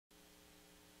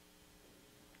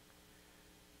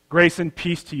Grace and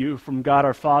peace to you from God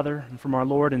our Father and from our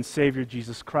Lord and Savior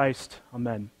Jesus Christ.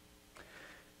 Amen.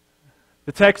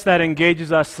 The text that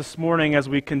engages us this morning as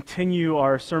we continue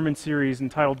our sermon series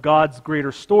entitled God's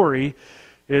Greater Story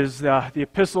is the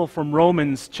epistle from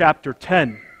Romans chapter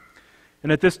 10.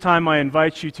 And at this time I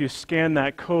invite you to scan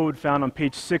that code found on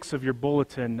page 6 of your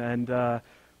bulletin and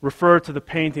refer to the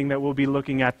painting that we'll be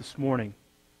looking at this morning.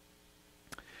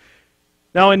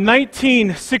 Now, in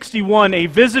 1961, a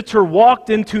visitor walked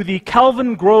into the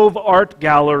Calvin Grove Art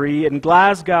Gallery in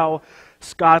Glasgow,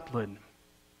 Scotland,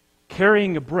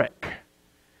 carrying a brick.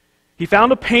 He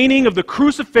found a painting of the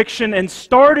crucifixion and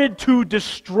started to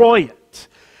destroy it.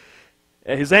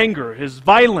 His anger, his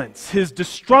violence, his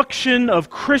destruction of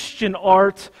Christian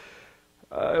art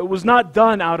was not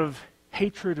done out of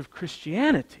hatred of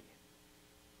Christianity,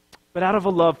 but out of a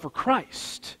love for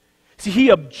Christ. See, he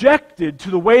objected to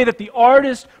the way that the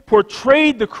artist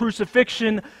portrayed the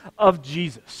crucifixion of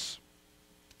Jesus.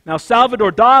 Now,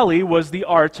 Salvador Dali was the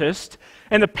artist,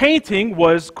 and the painting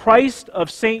was Christ of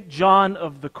St. John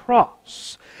of the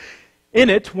Cross.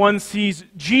 In it, one sees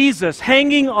Jesus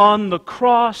hanging on the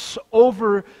cross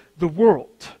over the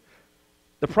world.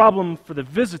 The problem for the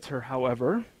visitor,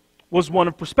 however, was one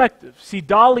of perspective. See,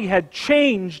 Dali had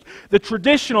changed the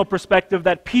traditional perspective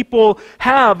that people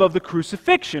have of the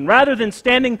crucifixion. Rather than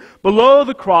standing below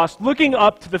the cross, looking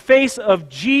up to the face of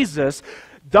Jesus,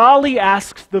 Dali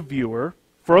asks the viewer,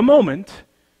 for a moment,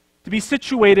 to be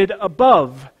situated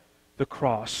above the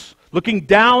cross, looking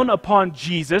down upon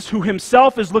Jesus, who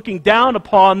himself is looking down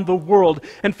upon the world.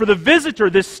 And for the visitor,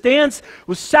 this stance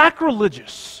was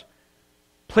sacrilegious,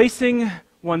 placing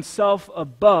oneself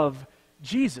above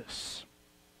Jesus.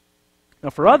 Now,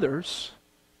 for others,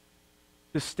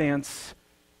 this stance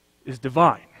is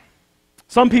divine.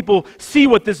 Some people see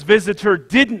what this visitor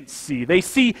didn't see. They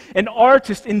see an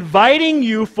artist inviting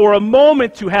you for a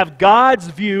moment to have God's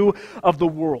view of the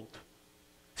world.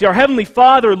 See, our Heavenly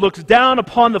Father looks down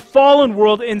upon the fallen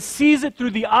world and sees it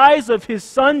through the eyes of His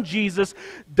Son Jesus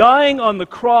dying on the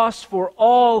cross for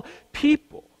all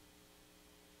people.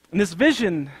 And this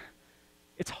vision,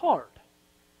 it's hard.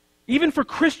 Even for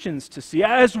Christians to see.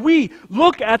 As we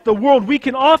look at the world, we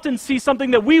can often see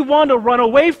something that we want to run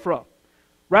away from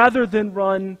rather than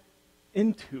run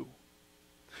into.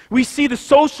 We see the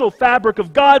social fabric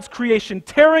of God's creation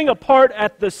tearing apart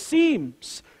at the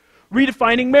seams,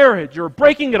 redefining marriage or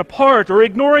breaking it apart or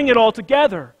ignoring it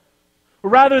altogether.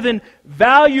 Rather than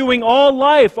valuing all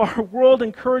life, our world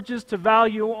encourages to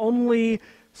value only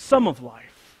some of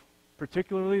life,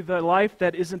 particularly the life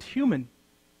that isn't human.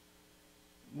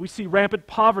 We see rampant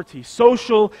poverty,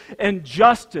 social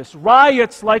injustice,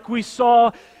 riots like we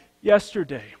saw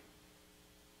yesterday.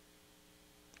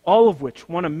 All of which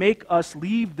want to make us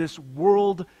leave this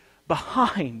world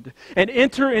behind and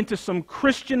enter into some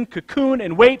Christian cocoon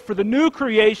and wait for the new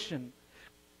creation.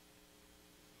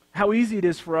 How easy it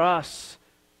is for us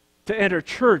to enter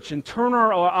church and turn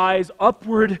our eyes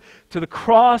upward to the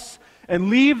cross and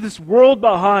leave this world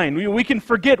behind. We can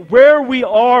forget where we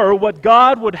are or what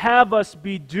God would have us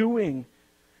be doing.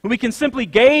 And we can simply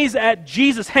gaze at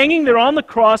Jesus hanging there on the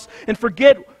cross and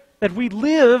forget that we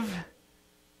live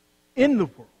in the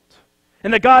world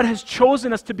and that God has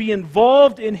chosen us to be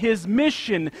involved in His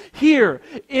mission here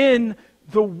in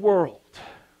the world.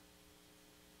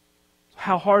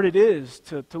 How hard it is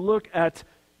to look at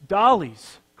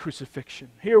Dali's crucifixion.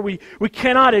 Here we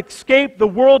cannot escape the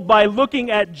world by looking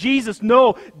at Jesus.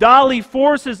 No, Dali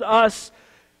forces us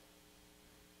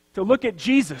to look at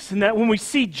Jesus, and that when we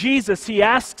see Jesus, he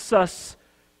asks us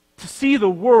to see the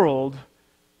world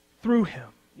through him.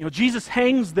 You know, Jesus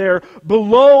hangs there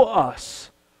below us,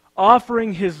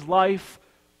 offering his life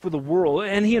for the world,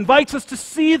 and he invites us to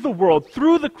see the world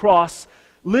through the cross,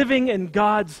 living in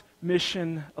God's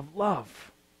mission of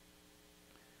love.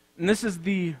 And this is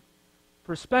the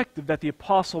perspective that the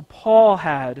Apostle Paul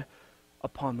had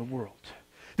upon the world.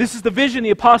 This is the vision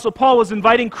the Apostle Paul was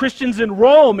inviting Christians in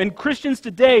Rome and Christians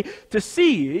today to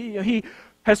see. He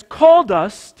has called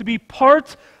us to be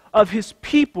part of his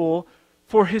people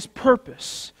for his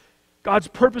purpose. God's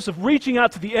purpose of reaching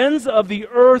out to the ends of the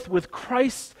earth with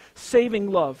Christ's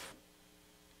saving love.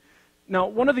 Now,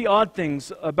 one of the odd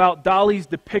things about Dali's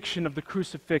depiction of the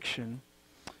crucifixion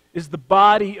is the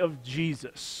body of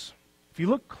Jesus. If you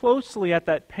look closely at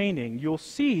that painting, you'll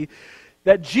see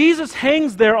that Jesus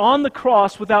hangs there on the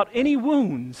cross without any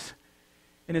wounds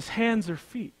in his hands or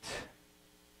feet.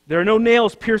 There are no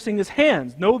nails piercing his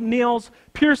hands, no nails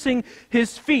piercing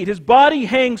his feet. His body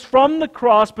hangs from the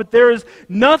cross, but there is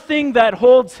nothing that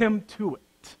holds him to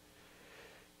it.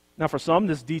 Now, for some,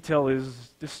 this detail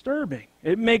is disturbing.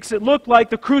 It makes it look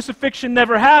like the crucifixion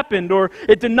never happened, or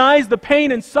it denies the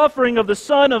pain and suffering of the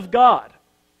Son of God.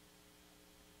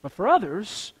 But for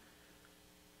others,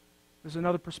 there's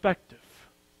another perspective.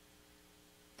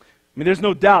 I mean, there's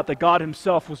no doubt that God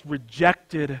himself was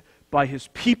rejected by his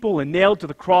people and nailed to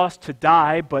the cross to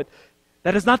die, but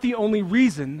that is not the only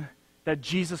reason that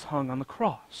Jesus hung on the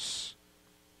cross.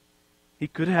 He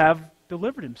could have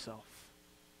delivered himself.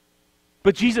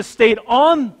 But Jesus stayed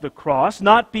on the cross,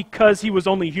 not because he was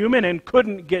only human and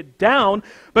couldn't get down,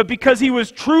 but because he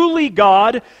was truly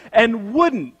God and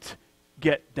wouldn't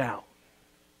get down.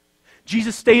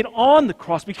 Jesus stayed on the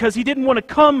cross because he didn't want to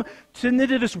come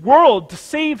into this world to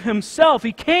save himself.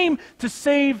 He came to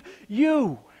save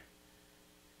you.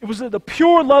 It was the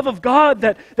pure love of God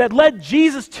that led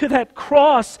Jesus to that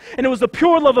cross, and it was the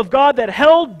pure love of God that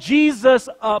held Jesus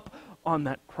up on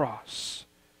that cross,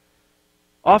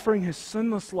 offering his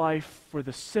sinless life for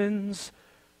the sins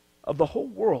of the whole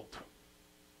world.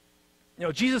 You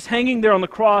know, Jesus hanging there on the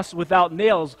cross without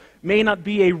nails may not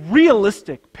be a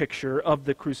realistic picture of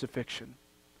the crucifixion,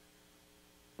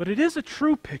 but it is a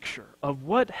true picture of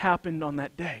what happened on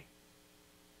that day.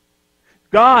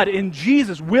 God in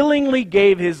Jesus willingly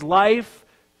gave his life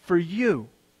for you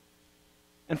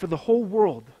and for the whole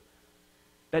world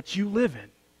that you live in.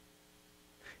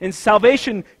 And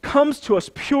salvation comes to us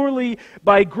purely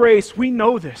by grace. We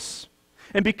know this.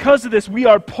 And because of this, we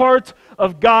are part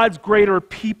of God's greater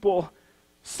people,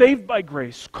 saved by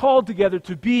grace, called together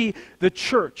to be the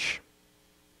church.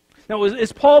 Now,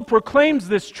 as Paul proclaims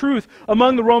this truth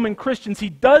among the Roman Christians, he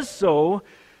does so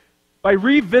by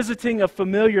revisiting a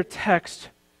familiar text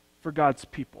for God's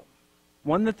people,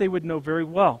 one that they would know very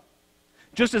well.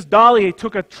 Just as Dallier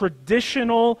took a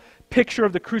traditional picture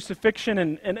of the crucifixion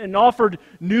and offered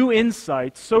new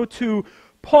insights, so too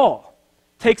Paul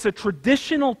takes a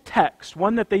traditional text,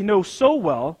 one that they know so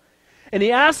well, and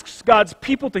he asks God's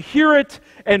people to hear it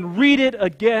and read it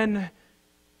again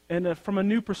and from a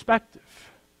new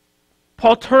perspective.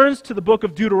 Paul turns to the book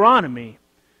of Deuteronomy,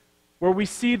 where we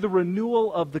see the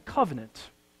renewal of the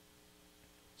covenant.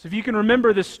 So if you can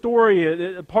remember this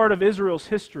story, a part of Israel's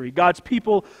history, God's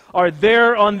people are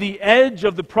there on the edge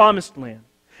of the promised land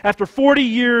after 40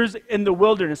 years in the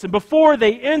wilderness. And before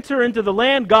they enter into the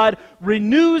land, God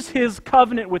renews his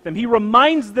covenant with them. He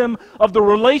reminds them of the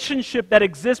relationship that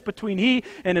exists between he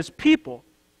and his people.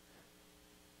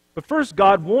 But first,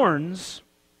 God warns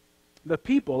the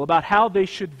people about how they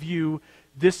should view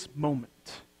this moment.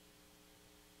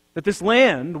 That this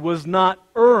land was not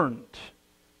earned,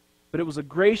 but it was a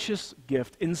gracious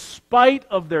gift in spite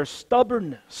of their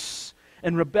stubbornness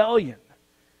and rebellion.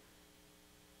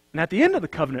 And at the end of the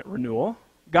covenant renewal,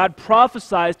 God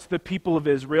prophesies to the people of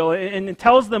Israel and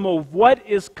tells them of what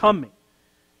is coming.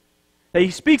 That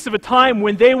he speaks of a time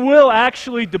when they will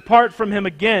actually depart from him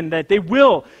again, that they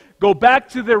will go back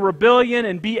to their rebellion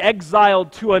and be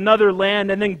exiled to another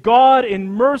land, and then God in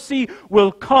mercy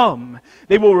will come.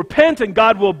 They will repent and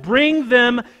God will bring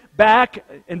them back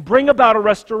and bring about a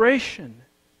restoration.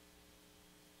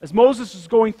 As Moses is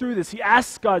going through this, he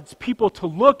asks God's people to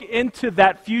look into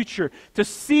that future, to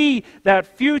see that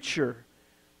future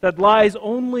that lies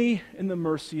only in the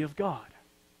mercy of God.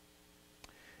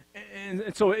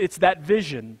 And so it's that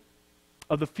vision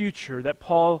of the future that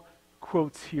Paul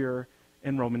quotes here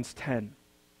in Romans 10.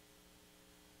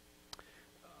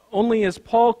 Only as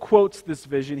Paul quotes this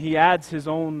vision, he adds his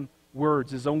own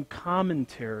words, his own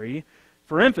commentary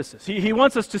for emphasis. He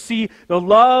wants us to see the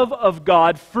love of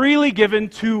God freely given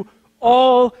to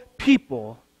all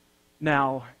people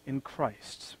now in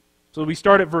Christ. So we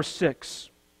start at verse 6.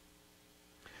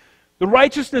 The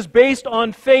righteousness based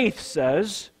on faith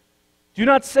says, "Do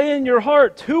not say in your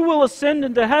heart, 'Who will ascend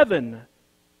into heaven?'"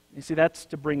 You see, that's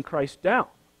to bring Christ down.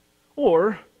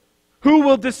 Or, "Who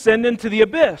will descend into the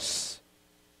abyss?"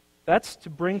 That's to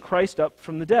bring Christ up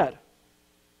from the dead.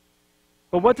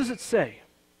 But what does it say?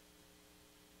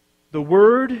 The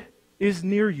word is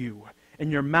near you,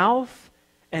 in your mouth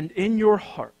and in your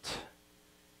heart.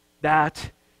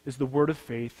 That is the word of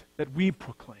faith that we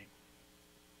proclaim.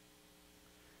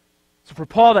 So for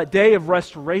Paul, that day of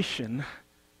restoration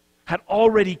had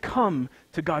already come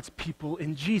to God's people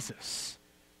in Jesus.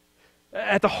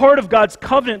 At the heart of God's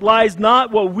covenant lies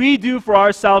not what we do for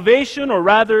our salvation,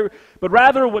 but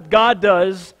rather what God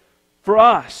does for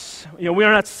us. We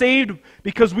are not saved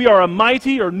because we are a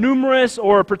mighty or numerous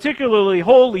or a particularly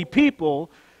holy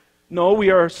people. No, we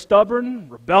are stubborn,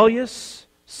 rebellious,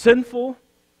 sinful,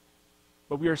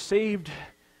 but we are saved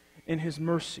in his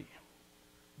mercy,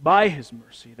 by his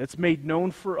mercy that's made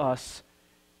known for us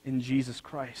in Jesus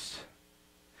Christ.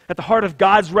 At the heart of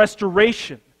God's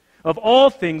restoration of all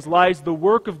things lies the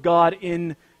work of God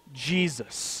in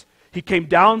Jesus. He came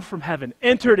down from heaven,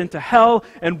 entered into hell,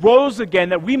 and rose again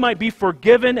that we might be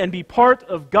forgiven and be part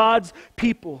of God's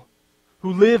people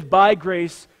who live by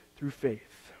grace through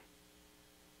faith.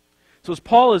 So as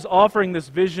Paul is offering this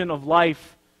vision of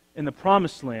life in the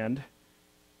promised land,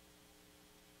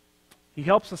 he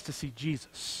helps us to see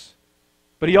Jesus.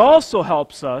 But he also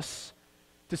helps us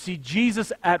to see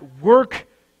Jesus at work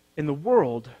in the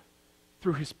world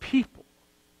through his people.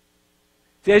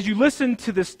 See, as you listen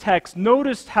to this text,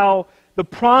 notice how the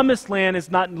promised land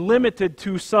is not limited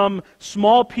to some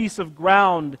small piece of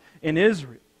ground in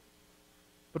Israel,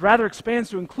 but rather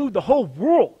expands to include the whole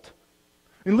world.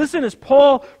 And listen as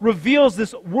Paul reveals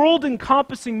this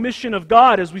world-encompassing mission of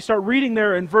God as we start reading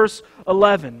there in verse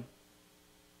 11.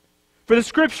 For the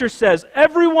Scripture says,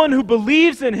 "Everyone who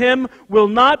believes in him will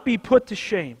not be put to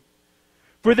shame.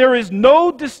 For there is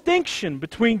no distinction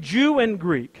between Jew and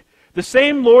Greek. The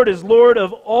same Lord is Lord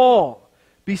of all,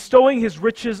 bestowing his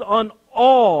riches on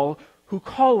all who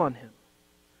call on him.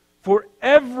 For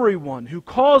everyone who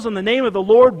calls on the name of the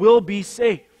Lord will be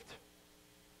saved."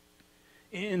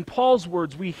 In Paul's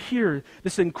words, we hear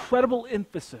this incredible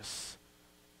emphasis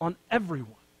on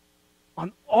everyone,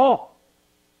 on all,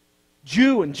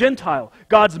 Jew and Gentile.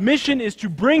 God's mission is to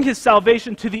bring his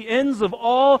salvation to the ends of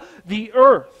all the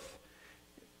earth.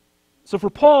 So for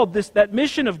Paul, that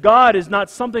mission of God is not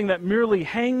something that merely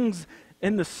hangs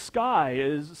in the sky,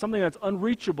 is something that's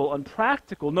unreachable,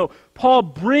 unpractical. No, Paul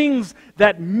brings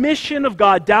that mission of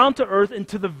God down to earth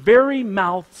into the very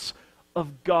mouths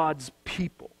of God's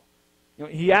people.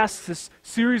 He asks this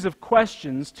series of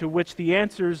questions to which the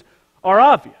answers are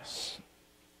obvious.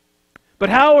 But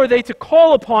how are they to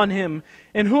call upon him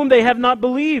in whom they have not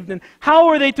believed? And how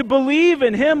are they to believe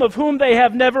in him of whom they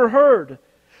have never heard?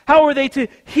 How are they to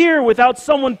hear without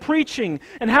someone preaching?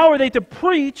 And how are they to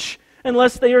preach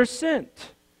unless they are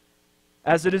sent?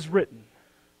 As it is written,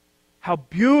 "How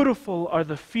beautiful are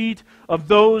the feet of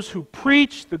those who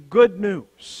preach the good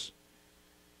news."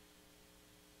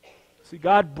 See,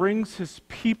 God brings his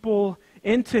people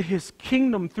into his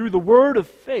kingdom through the word of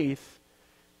faith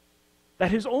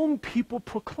that his own people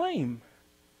proclaim.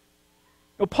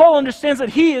 Now, Paul understands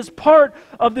that he is part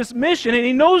of this mission, and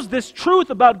he knows this truth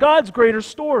about God's greater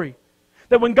story.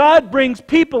 That when God brings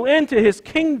people into his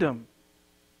kingdom,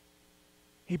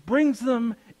 he brings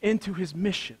them into his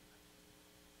mission.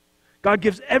 God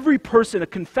gives every person a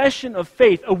confession of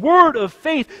faith, a word of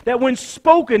faith that when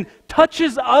spoken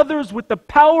touches others with the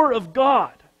power of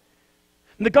God.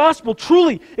 And the gospel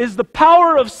truly is the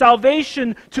power of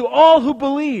salvation to all who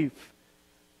believe,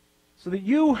 so that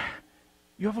you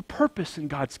have a purpose in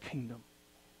God's kingdom.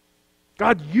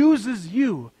 God uses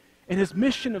you in his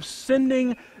mission of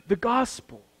sending the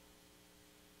gospel.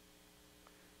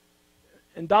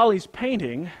 And Dali's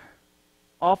painting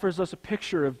offers us a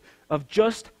picture of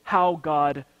just how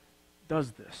God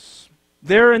does this.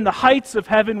 There in the heights of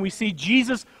heaven, we see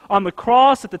Jesus on the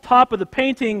cross at the top of the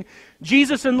painting,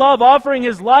 Jesus in love offering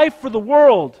his life for the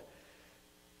world.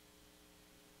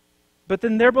 But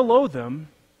then there below them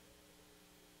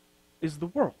is the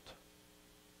world.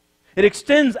 It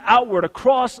extends outward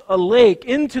across a lake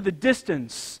into the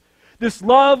distance. This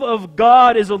love of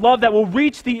God is a love that will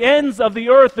reach the ends of the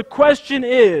earth. The question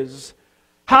is,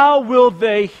 how will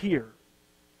they hear?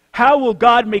 How will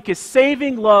God make his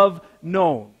saving love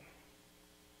known?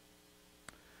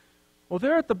 Well,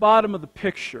 there at the bottom of the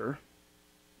picture,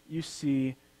 you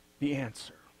see the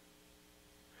answer.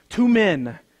 Two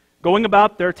men going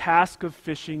about their task of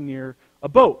fishing near a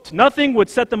boat. Nothing would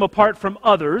set them apart from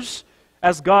others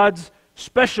as God's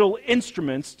special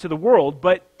instruments to the world,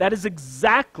 but that is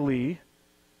exactly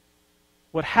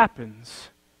what happens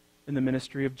in the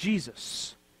ministry of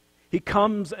Jesus. He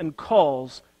comes and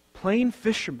calls plain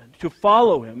fishermen to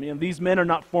follow him. These men are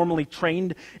not formally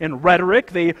trained in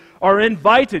rhetoric. They are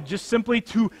invited just simply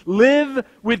to live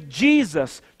with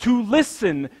Jesus, to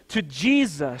listen to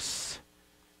Jesus,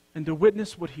 and to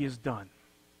witness what he has done.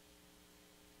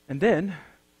 And then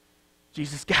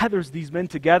Jesus gathers these men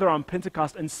together on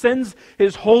Pentecost and sends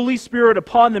his Holy Spirit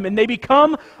upon them, and they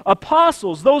become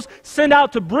apostles, those sent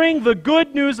out to bring the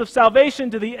good news of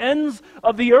salvation to the ends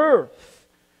of the earth.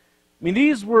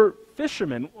 These were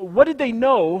fishermen. What did they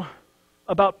know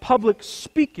about public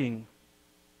speaking?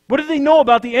 What did they know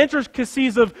about the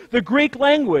intricacies of the Greek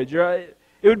language? It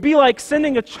would be like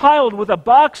sending a child with a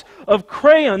box of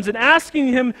crayons and asking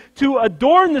him to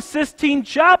adorn the Sistine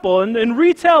Chapel and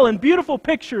retell in beautiful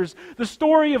pictures the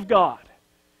story of God.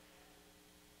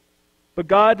 But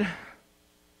God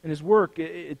and his work,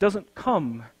 it doesn't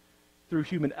come through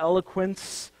human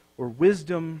eloquence or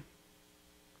wisdom.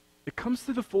 It comes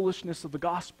through the foolishness of the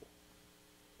gospel.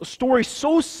 A story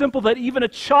so simple that even a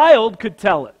child could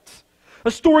tell it.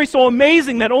 A story so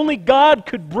amazing that only God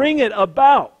could bring it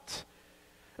about.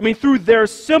 I mean, through their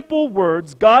simple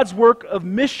words, God's work of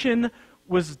mission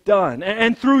was done.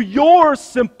 And through your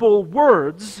simple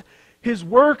words, His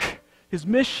work, His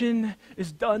mission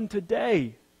is done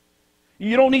today.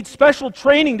 You don't need special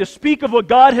training to speak of what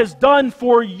God has done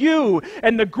for you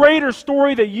and the greater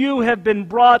story that you have been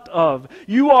brought of.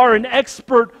 You are an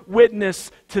expert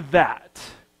witness to that.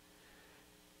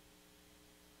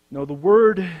 No, the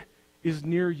Word is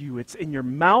near you. It's in your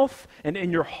mouth and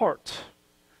in your heart.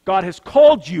 God has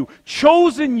called you,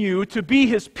 chosen you to be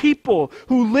His people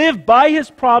who live by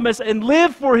His promise and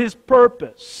live for His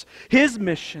purpose, His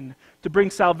mission to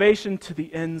bring salvation to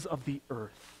the ends of the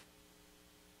earth.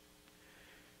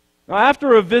 Now,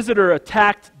 after a visitor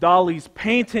attacked Dali's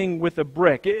painting with a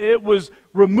brick, it was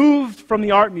removed from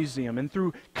the art museum, and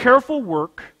through careful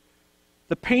work,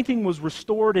 the painting was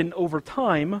restored and over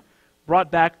time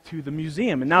brought back to the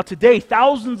museum. And now today,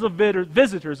 thousands of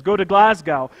visitors go to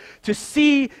Glasgow to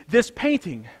see this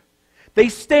painting. They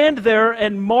stand there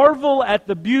and marvel at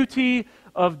the beauty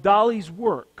of Dali's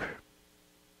work.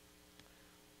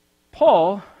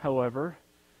 Paul, however,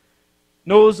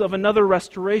 knows of another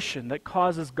restoration that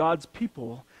causes God's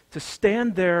people to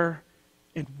stand there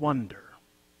in wonder.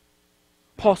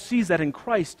 Paul sees that in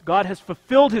Christ, God has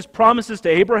fulfilled His promises to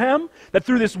Abraham, that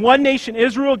through this one nation,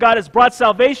 Israel, God has brought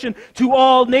salvation to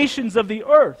all nations of the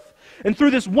earth. And through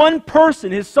this one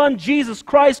person, His Son, Jesus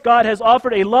Christ, God has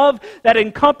offered a love that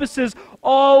encompasses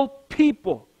all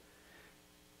people.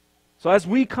 So as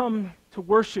we come to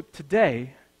worship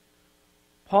today,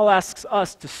 Paul asks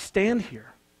us to stand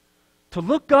here, to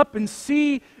look up and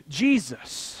see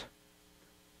Jesus.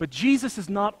 But Jesus is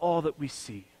not all that we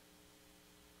see.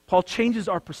 Paul changes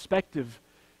our perspective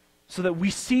so that we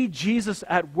see Jesus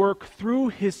at work through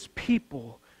His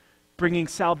people, bringing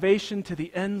salvation to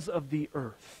the ends of the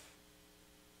earth.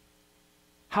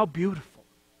 How beautiful.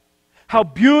 How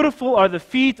beautiful are the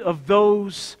feet of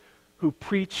those who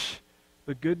preach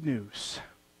the good news.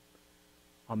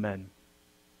 Amen.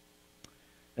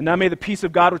 And now may the peace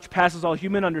of God, which passes all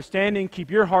human understanding,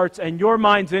 keep your hearts and your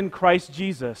minds in Christ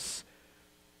Jesus.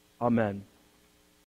 Amen.